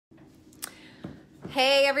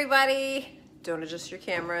Hey everybody, don't adjust your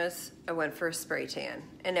cameras. I went for a spray tan,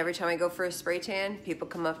 and every time I go for a spray tan, people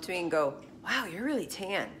come up to me and go, wow, you're really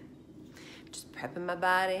tan. Just prepping my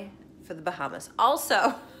body for the Bahamas.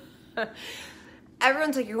 Also,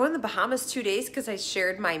 everyone's like, you're going to the Bahamas 2 days because I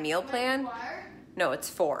shared my meal plan. No, it's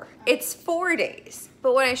 4. It's 4 days.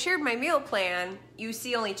 But when I shared my meal plan, you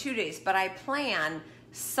see only 2 days, but I plan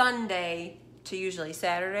Sunday to usually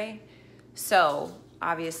Saturday. So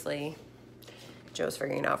obviously, Joe's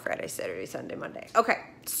figuring out Friday, Saturday, Sunday, Monday. Okay,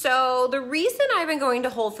 so the reason I've been going to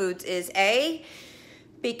Whole Foods is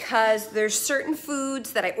because there's certain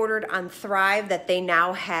foods that I ordered on Thrive that they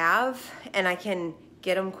now have and I can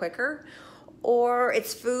get them quicker, or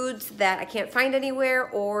it's foods that I can't find anywhere,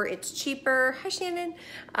 or it's cheaper. Hi, Shannon.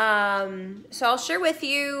 So I'll share with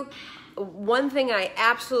you one thing I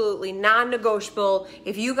absolutely non-negotiable.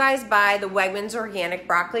 If you guys buy the Wegmans organic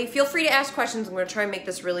broccoli, feel free to ask questions. I'm going to try and make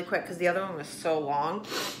this really quick because the other one was so long.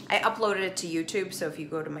 I uploaded it to YouTube, so if you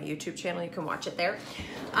go to my YouTube channel, you can watch it there.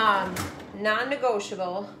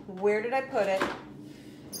 Non-negotiable. Where did I put it?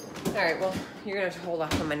 All right, well, you're going to have to hold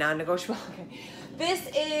off on my non-negotiable. Okay. This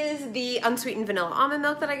is the unsweetened vanilla almond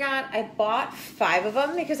milk that I got. I bought 5 of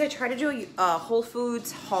them because I try to do a Whole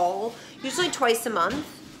Foods haul, usually twice a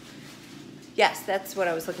month. Yes, that's what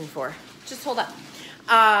I was looking for. Just hold up.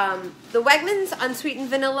 The Wegmans unsweetened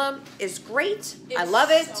vanilla is great. I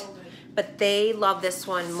love it, so but they love this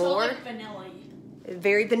one more. So like vanilla-y.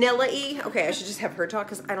 Very vanilla-y. Okay, I should just have her talk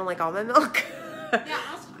because I don't like almond milk. Yeah,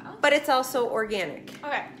 I'll smile. But it's also organic.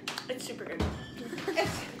 Okay, it's super good.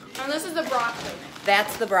 And this is the broccoli.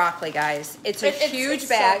 That's the broccoli, guys. It's a huge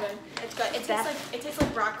bag. So good. It's good. It tastes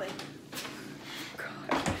like broccoli.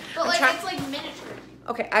 God. But like it's like miniature.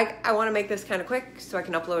 Okay, I want to make this kind of quick so I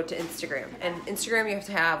can upload it to Instagram. And Instagram you have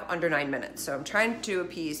to have under 9 minutes. So I'm trying to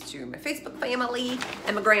appease to my Facebook family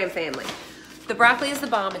and my Graham family. The broccoli is the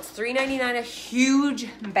bomb. It's $3.99 a huge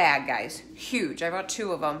bag, guys. Huge. I bought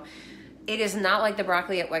 2 of them. It is not like the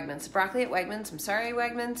broccoli at Wegmans. Broccoli at Wegmans, I'm sorry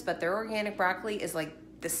Wegmans, but their organic broccoli is like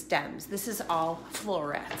the stems. This is all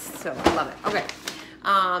florets, so I love it. Okay,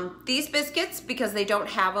 these biscuits, because they don't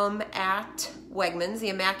have them at Wegmans, the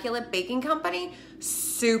Immaculate Baking Company,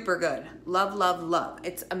 super good. Love, love, love.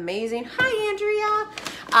 It's amazing. Hi, Andrea.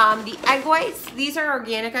 The egg whites, these are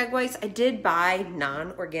organic egg whites. I did buy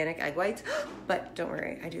non-organic egg whites, but don't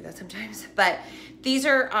worry, I do that sometimes. But these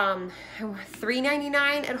are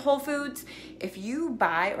 $3.99 at Whole Foods. If you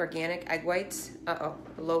buy organic egg whites,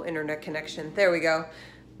 low internet connection. There we go.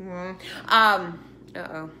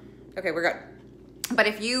 Okay, we're good. But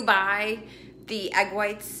if you buy the egg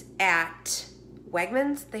whites at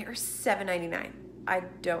Wegmans, they are $7.99. I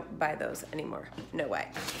don't buy those anymore. No way.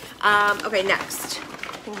 Okay, next.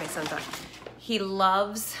 I think my son's on. He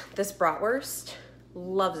loves this bratwurst.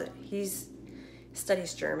 Loves it. He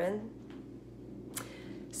studies German.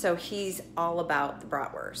 So he's all about the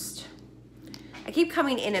bratwurst. I keep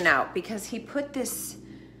coming in and out because he put this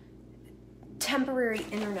temporary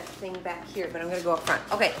internet thing back here, but I'm gonna go up front.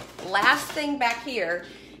 Okay, last thing back here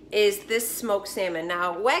is this smoked salmon.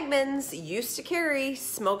 Now, Wegmans used to carry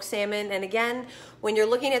smoked salmon, and again, when you're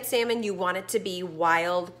looking at salmon, you want it to be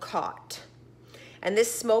wild caught. And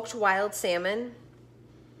this smoked wild salmon,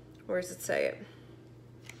 where does it say it?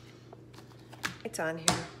 It's on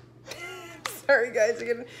here. Sorry guys,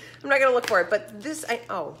 I'm not gonna look for it, but this,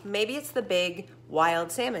 maybe it's the big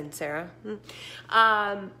wild salmon, Sarah.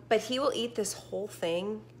 But he will eat this whole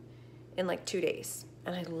thing in like 2 days,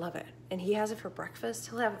 and I love it. And he has it for breakfast.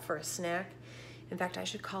 He'll have it for a snack. In fact, I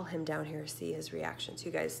should call him down here to see his reactions.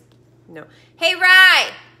 You guys know. Hey,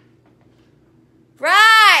 Rye!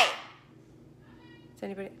 Rye! Does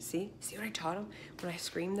anybody see what I taught him? When I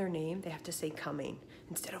scream their name, they have to say coming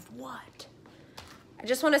instead of what. I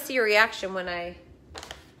just want to see your reaction when I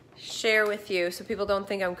share with you so people don't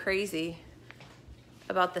think I'm crazy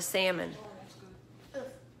about the salmon. Oh, that's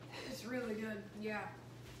good. It's really good. Yeah.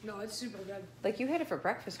 No, it's super good. Like you had it for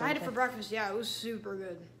breakfast. I had it for breakfast. Yeah, it was super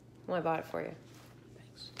good. Well, I bought it for you.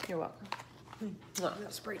 Thanks. You're welcome. Well,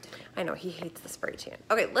 spray tan. I know he hates the spray tan.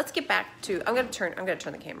 Okay, let's get back to. I'm gonna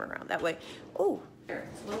turn the camera around that way. Oh, there,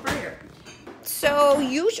 it's a little brighter. So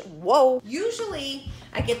usually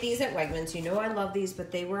I get these at Wegmans. You know I love these,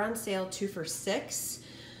 but they were on sale 2 for $6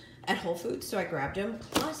 at Whole Foods, so I grabbed them.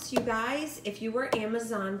 Plus, you guys, if you were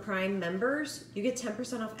Amazon Prime members, you get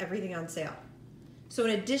 10% off everything on sale. So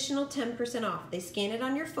an additional 10% off. They scan it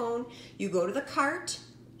on your phone. You go to the cart.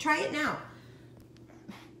 Try it now.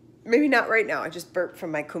 Maybe not right now. I just burped from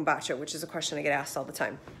my kombucha, which is a question I get asked all the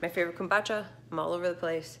time. My favorite kombucha, I'm all over the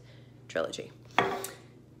place, Trilogy.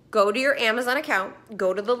 go to your Amazon account,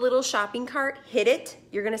 go to the little shopping cart, hit it.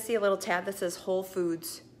 You're gonna see a little tab that says Whole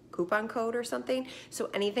Foods coupon code or something. So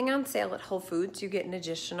anything on sale at Whole Foods, you get an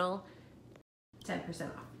additional 10%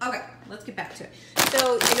 off. Okay, let's get back to it.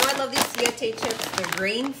 So, you know I love these Siete chips. They're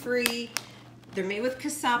grain-free. They're made with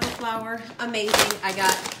cassava flour. Amazing. I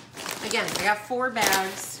got 4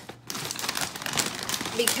 bags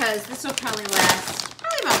because this will probably last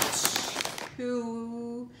about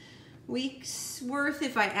 2 weeks worth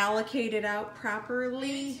if I allocate it out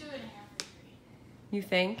properly. 2.5 or 3. You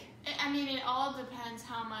think? I mean, it all depends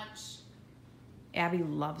how much. Abby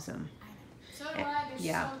loves them. So do I. They're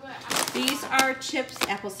Yeah. so good. These are chips,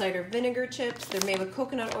 apple cider vinegar chips. They're made with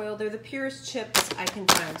coconut oil. They're the purest chips I can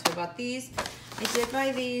find. So I bought these. I did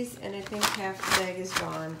buy these, and I think half the bag is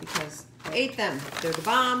gone because I ate them. They're the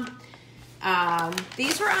bomb.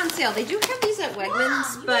 These were on sale. They do have these at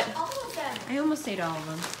Wegmans, Mom, but you ate all of them. I almost ate all of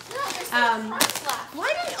them. No, there's some parts left.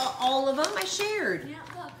 Why did all of them? I shared. Yeah,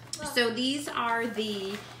 look. So these are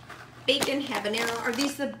the bacon habanero. Are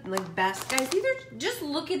these the like best, guys? These are, just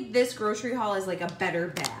look at this grocery haul as like a better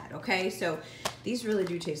bad, okay? So these really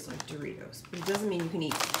do taste like Doritos, but it doesn't mean you can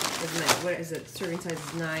eat as many. What is it? Serving size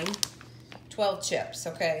is 9, 12 chips,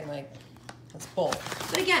 okay? Like that's full.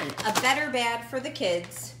 But again, a better bad for the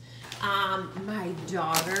kids. My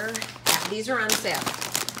daughter, these are on sale.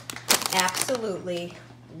 Absolutely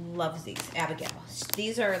loves these, Abigail.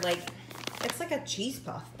 These are like, it's like a cheese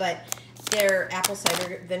puff, but they're apple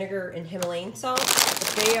cider vinegar and Himalayan salt.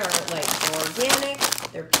 But they are like organic,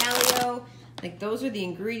 they're paleo. Like those are the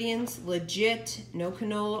ingredients, legit, no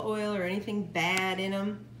canola oil or anything bad in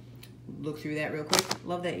them. Look through that real quick.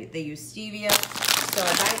 Love that they use stevia. So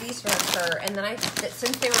I buy these from her, and then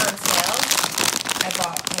since they were on sale, I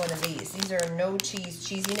bought one of these. These are no cheese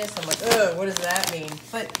cheesiness. I'm like, ugh, what does that mean?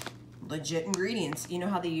 But legit ingredients. You know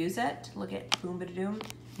how they use it? Look at boom ba doom,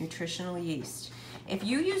 nutritional yeast. If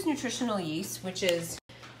you use nutritional yeast, which is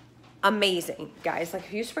amazing, guys, like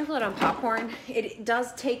if you sprinkle it on popcorn, it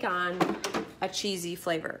does take on a cheesy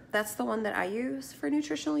flavor. That's the one that I use for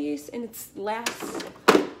nutritional yeast, and it lasts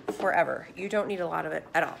forever. You don't need a lot of it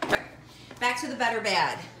at all. Okay. Back to the better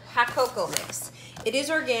bad. Hot cocoa mix. It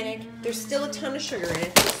is organic. There's still a ton of sugar in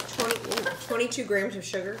it. It's 22 grams of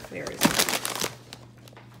sugar. There it is.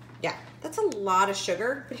 Yeah, that's a lot of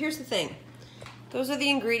sugar, but here's the thing. Those are the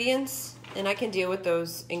ingredients, and I can deal with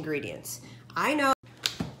those ingredients. I know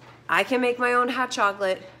I can make my own hot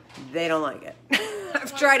chocolate. They don't like it.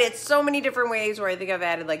 I've tried it so many different ways where I think I've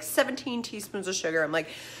added like 17 teaspoons of sugar. I'm like,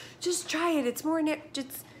 just try it. It's more,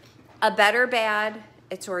 it's a better bad.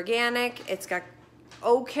 It's organic. It's got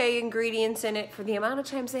okay ingredients in it for the amount of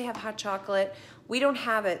times they have hot chocolate. We don't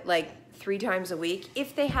have it like 3 times a week.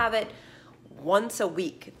 If they have it once a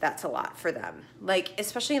week, that's a lot for them. Like,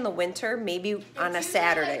 especially in the winter, maybe on a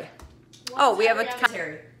Saturday. Oh, we have a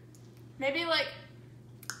commentary. Maybe like,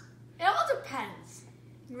 it all depends.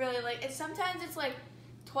 Really, like, sometimes it's like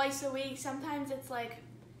twice a week. Sometimes it's like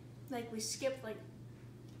we skip like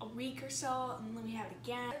a week or so, and then we have it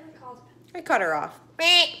again. I cut her off.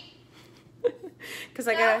 Because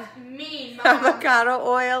I got mean, avocado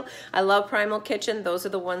oil. I love Primal Kitchen. Those are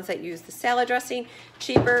the ones that use the salad dressing.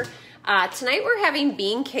 Cheaper. Tonight we're having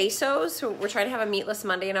bean quesos. So we're trying to have a meatless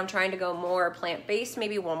Monday, and I'm trying to go more plant-based.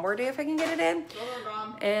 Maybe one more day if I can get it in. Those are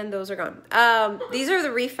gone. And those are gone. These are the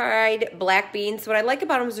refried black beans. What I like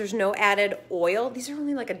about them is there's no added oil. These are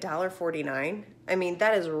only like $1.49. I mean,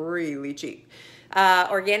 that is really cheap.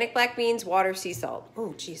 Organic black beans, water, sea salt.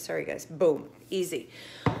 Oh, geez, sorry guys. Boom, easy.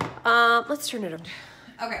 Let's turn it on.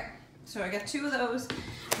 Okay, so I got 2 of those.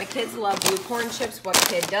 My kids love blue corn chips. What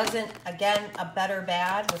kid doesn't? Again, a better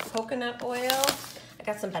bad with coconut oil. I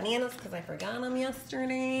got some bananas because I forgot them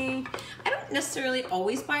yesterday. I don't necessarily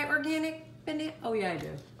always buy organic banana. Oh yeah, I do.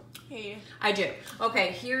 Hey. I do.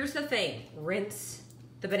 Okay, here's the thing. Rinse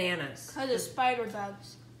the bananas. Cause of spider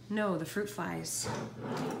bugs. No, the fruit flies.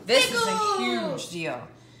 This is a huge deal.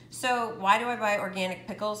 So why do I buy organic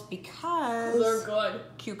pickles? Because They're good.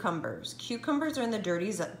 Cucumbers. Cucumbers are in the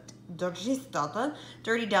dirty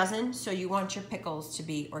dozen, so you want your pickles to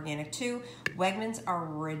be organic too. Wegmans are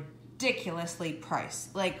ridiculously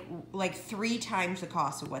priced, like 3 times the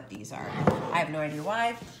cost of what these are. I have no idea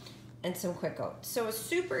why. And some Quick Oats. So a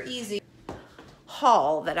super easy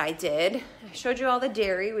haul that I did. I showed you all the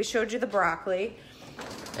dairy. We showed you the broccoli.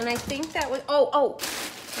 And I think that was,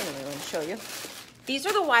 anyway, let me show you. These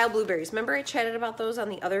are the wild blueberries. Remember I chatted about those on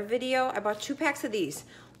the other video? I bought 2 packs of these.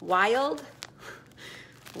 Wild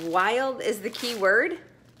is the key word.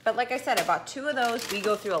 But like I said, I bought 2 of those. We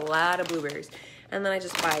go through a lot of blueberries. And then I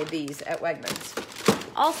just buy these at Wegmans.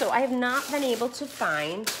 Also, I have not been able to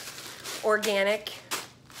find organic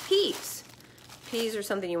peas. Peas are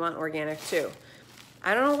something you want organic too.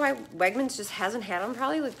 I don't know why Wegmans just hasn't had them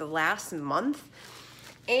probably like the last month.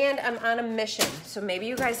 And I'm on a mission, so maybe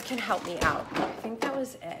you guys can help me out. I think that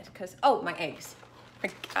was it, because, oh, my eggs. My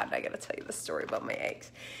God, I gotta tell you the story about my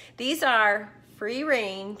eggs. These are free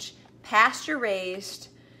range, pasture raised,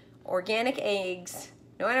 organic eggs,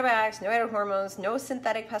 no antibiotics, no added hormones, no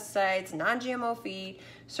synthetic pesticides, non-GMO feed,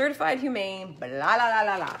 certified humane, blah, la, la,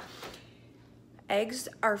 la, la. Eggs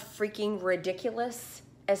are freaking ridiculous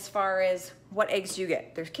as far as what eggs you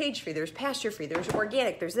get. There's cage-free, there's pasture-free, there's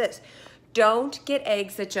organic, there's this. Don't get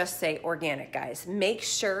eggs that just say organic, guys. Make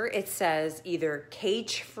sure it says either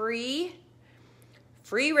cage-free,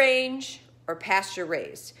 free range, or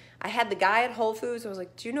pasture-raised. I had the guy at Whole Foods, I was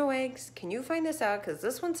like, do you know eggs? Can you find this out? Because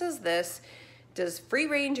this one says this. Does free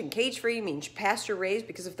range and cage-free mean pasture-raised?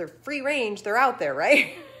 Because if they're free range, they're out there,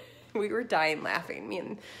 right? We were dying laughing. Me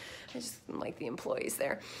and I just like the employees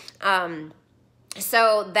there.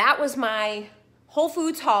 So that was my Whole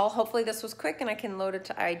Foods haul. Hopefully this was quick and I can load it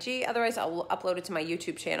to IG. Otherwise, I'll upload it to my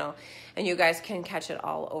YouTube channel and you guys can catch it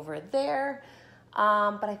all over there.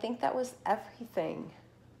 But I think that was everything.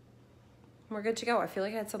 We're good to go. I feel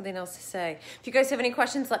like I had something else to say. If you guys have any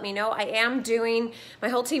questions, let me know. My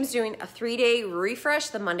whole team's doing a 3-day refresh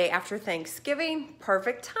the Monday after Thanksgiving.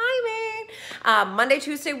 Perfect timing. Monday,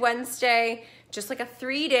 Tuesday, Wednesday, just like a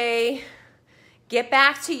 3-day. Get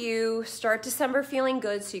back to you, start December feeling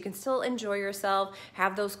good so you can still enjoy yourself,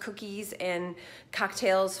 have those cookies and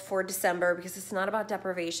cocktails for December because it's not about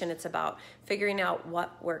deprivation, it's about figuring out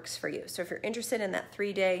what works for you. So if you're interested in that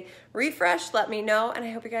 3-day refresh, let me know and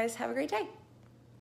I hope you guys have a great day.